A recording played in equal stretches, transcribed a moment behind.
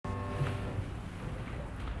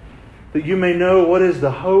that you may know what is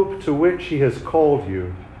the hope to which he has called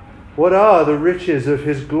you, what are the riches of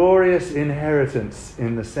his glorious inheritance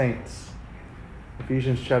in the saints.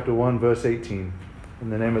 Ephesians chapter 1, verse 18. In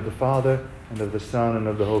the name of the Father, and of the Son, and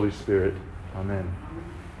of the Holy Spirit. Amen.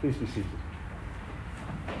 Please be seated.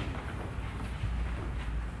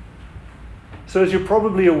 So as you're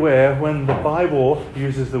probably aware, when the Bible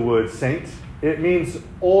uses the word saint, it means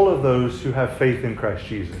all of those who have faith in Christ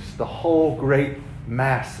Jesus, the whole great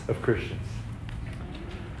mass of Christians.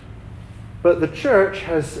 But the church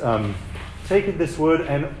has taken this word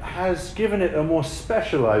and has given it a more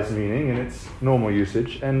specialized meaning in its normal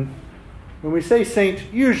usage. And when we say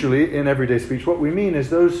saint, usually in everyday speech, what we mean is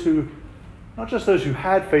those who, not just those who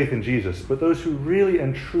had faith in Jesus, but those who really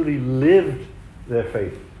and truly lived their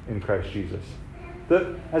faith in Christ Jesus.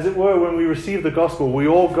 That, as it were, when we received the gospel, we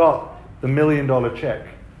all got the $1 million check.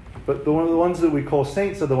 But the ones that we call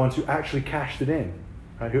saints are the ones who actually cashed it in,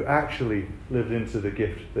 right? Who actually lived into the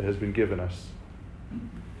gift that has been given us.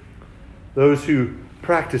 Those who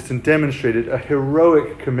practiced and demonstrated a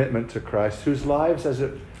heroic commitment to Christ, whose lives, as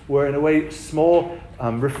it were, in a way, small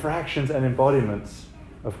refractions and embodiments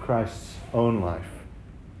of Christ's own life.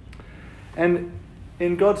 And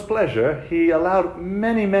in God's pleasure, he allowed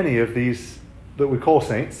many of these that we call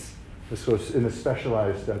saints, this was in a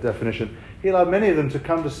specialized definition, he allowed many of them to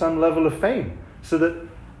come to some level of fame so that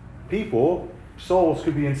people, souls,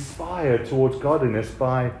 could be inspired towards godliness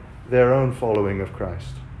by their own following of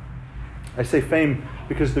Christ. I say fame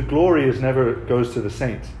because the glory never goes to the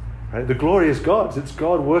saint. Right? The glory is God's. It's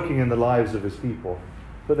God working in the lives of his people.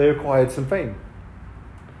 But they acquired some fame.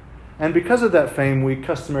 And because of that fame, we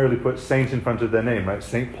customarily put saint in front of their name, right?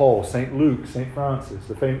 St. Paul, St. Luke, St. Francis,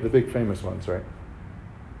 the big famous ones, right?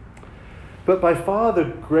 But by far the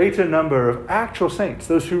greater number of actual saints,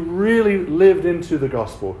 those who really lived into the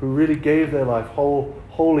gospel, who really gave their life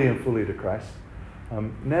wholly and fully to Christ,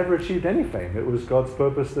 never achieved any fame. It was God's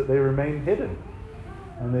purpose that they remain hidden.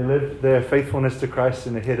 And they lived their faithfulness to Christ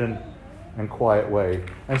in a hidden and quiet way.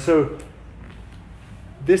 And so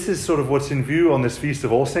this is sort of what's in view on this Feast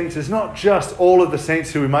of All Saints. It's not just all of the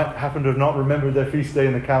saints who we might happen to have not remembered their feast day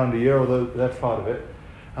in the calendar year, although that's part of it,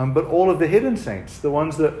 but all of the hidden saints, the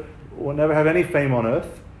ones that will never have any fame on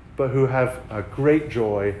earth, but who have a great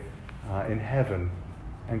joy in heaven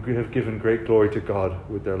and have given great glory to God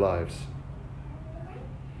with their lives.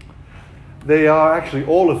 They are actually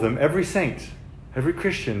all of them, every saint, every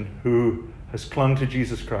Christian who has clung to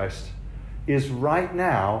Jesus Christ is right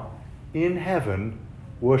now in heaven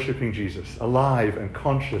worshiping Jesus, alive and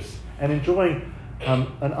conscious and enjoying an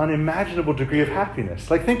unimaginable degree of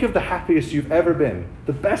happiness. Like, think of the happiest you've ever been,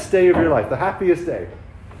 the best day of your life, the happiest day,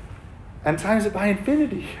 and times it by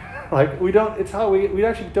infinity. Like, we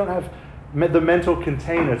actually don't have the mental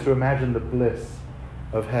container to imagine the bliss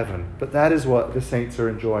of heaven. But that is what the saints are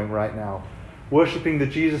enjoying right now, worshiping the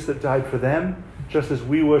Jesus that died for them, just as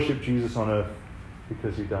we worship Jesus on earth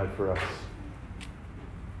because he died for us.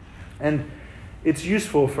 And it's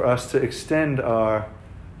useful for us to extend our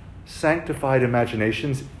sanctified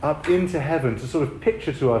imaginations up into heaven to sort of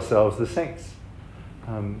picture to ourselves the saints.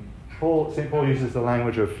 St. Paul uses the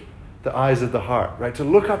language of the eyes of the heart, right? To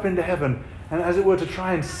look up into heaven and, as it were, to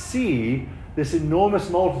try and see this enormous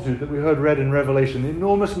multitude that we heard read in Revelation, the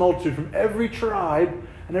enormous multitude from every tribe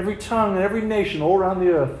and every tongue and every nation all around the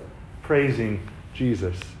earth praising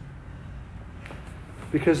Jesus.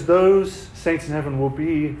 Because those saints in heaven will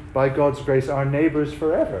be, by God's grace, our neighbors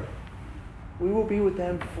forever. We will be with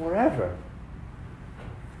them forever.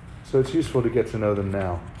 So it's useful to get to know them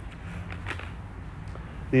now.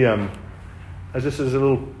 As this is a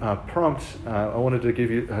little prompt, I wanted to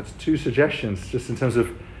give you two suggestions just in terms of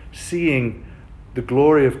seeing the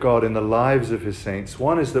glory of God in the lives of his saints.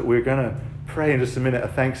 One is that we're going to pray in just a minute a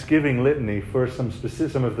Thanksgiving litany for some of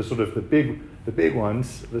the sort of the big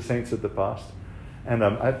ones, the saints of the past. And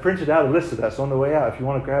I printed out a list of that, so on the way out, if you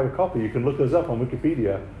want to grab a copy, you can look those up on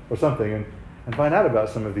Wikipedia or something and find out about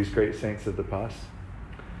some of these great saints of the past.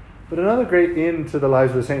 But another great in to the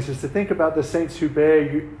lives of the saints is to think about the saints who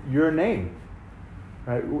bear your name.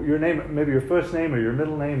 Right? Your name, maybe your first name or your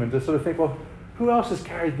middle name, and just sort of think, well, who else has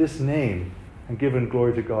carried this name and given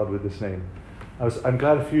glory to God with this name? I'm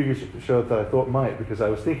glad a few of you showed that I thought might, because I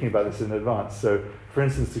was thinking about this in advance. So, for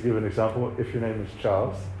instance, to give an example, if your name is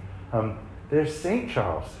Charles, there's St.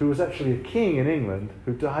 Charles, who was actually a king in England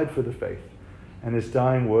who died for the faith. And his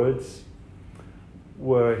dying words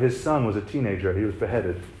were, his son was a teenager, he was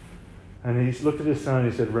beheaded. And he looked at his son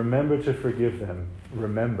and he said, "Remember to forgive them,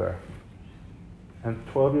 remember." And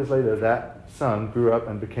 12 years later, that son grew up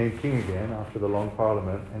and became king again after the long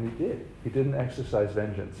parliament, and he did. He didn't exercise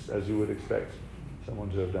vengeance as you would expect someone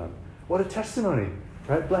to have done. What a testimony,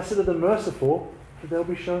 right? Blessed are the merciful, for they'll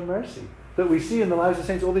be shown mercy. That we see in the lives of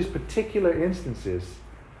saints all these particular instances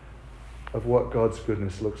of what God's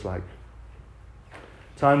goodness looks like.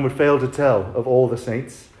 Time would fail to tell of all the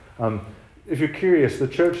saints. If you're curious, the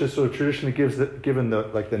church has sort of traditionally given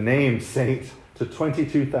the name saint to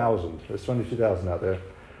 22,000. There's 22,000 out there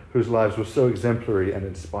whose lives were so exemplary and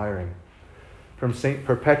inspiring. From St.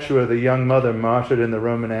 Perpetua, the young mother martyred in the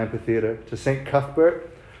Roman amphitheater, to St. Cuthbert,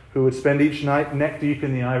 who would spend each night neck deep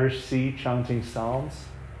in the Irish Sea chanting psalms,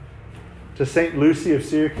 to St. Lucy of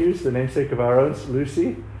Syracuse, the namesake of our own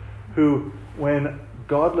Lucy, who, when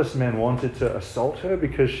godless men wanted to assault her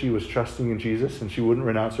because she was trusting in Jesus and she wouldn't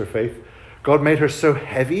renounce her faith, God made her so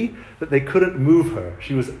heavy that they couldn't move her.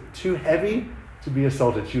 She was too heavy to be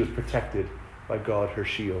assaulted. She was protected by God, her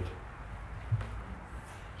shield.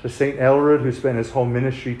 To St. Elrod, who spent his whole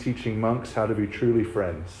ministry teaching monks how to be truly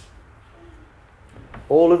friends.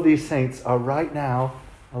 All of these saints are right now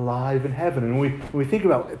alive in heaven. And when we think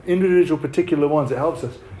about individual particular ones, it helps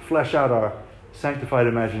us flesh out our sanctified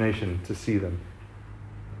imagination to see them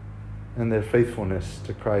and their faithfulness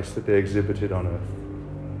to Christ that they exhibited on earth.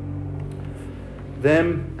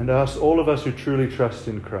 Them and us, all of us who truly trust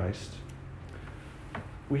in Christ,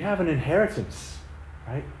 we have an inheritance,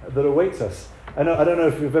 right, that awaits us. I don't know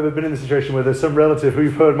if you've ever been in a situation where there's some relative who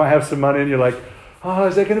you've heard might have some money and you're like, oh,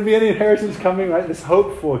 is there going to be any inheritance coming, right? This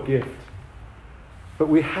hoped-for gift. But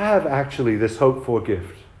we have actually this hoped-for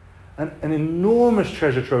gift, an enormous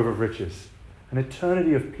treasure trove of riches, an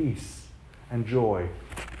eternity of peace and joy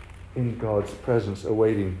in God's presence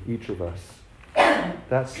awaiting each of us.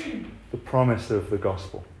 That's the promise of the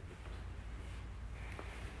gospel.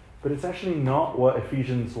 But it's actually not what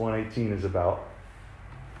Ephesians 1:18 is about.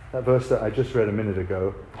 That verse that I just read a minute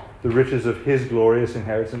ago, the riches of his glorious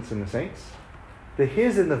inheritance in the saints. The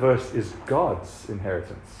his in the verse is God's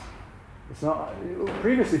inheritance. It's not.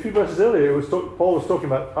 Previously, a few verses earlier, Paul was talking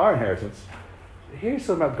about our inheritance. Here he's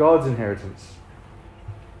talking about God's inheritance.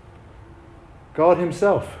 God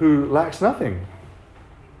himself, who lacks nothing.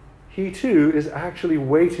 He too is actually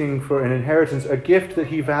waiting for an inheritance, a gift that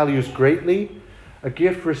he values greatly, a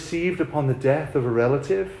gift received upon the death of a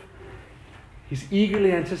relative. He's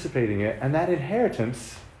eagerly anticipating it, and that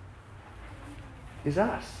inheritance is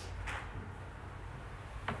us.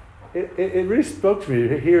 It really spoke to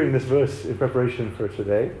me, hearing this verse in preparation for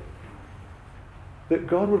today, that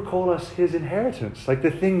God would call us his inheritance, like the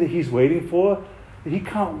thing that he's waiting for. He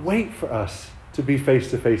can't wait for us to be face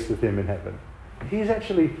to face with him in heaven. He's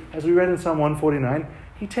actually, as we read in Psalm 149,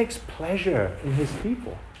 he takes pleasure in his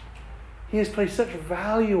people. He has placed such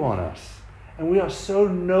value on us. And we are so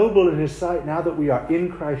noble in his sight now that we are in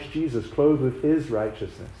Christ Jesus, clothed with his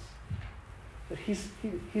righteousness. That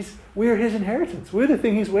we're his inheritance. We're the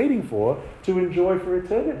thing he's waiting for to enjoy for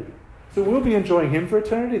eternity. So we'll be enjoying him for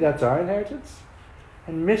eternity. That's our inheritance.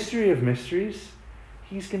 And mystery of mysteries,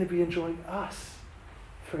 he's going to be enjoying us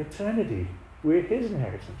for eternity. We're his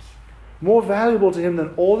inheritance. More valuable to him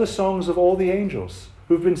than all the songs of all the angels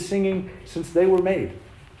who've been singing since they were made.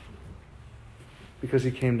 Because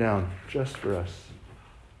he came down just for us.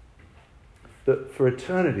 That for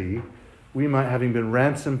eternity, we might, having been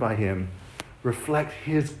ransomed by him, reflect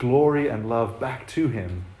his glory and love back to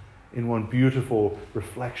him in one beautiful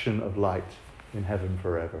reflection of light in heaven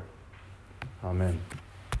forever. Amen.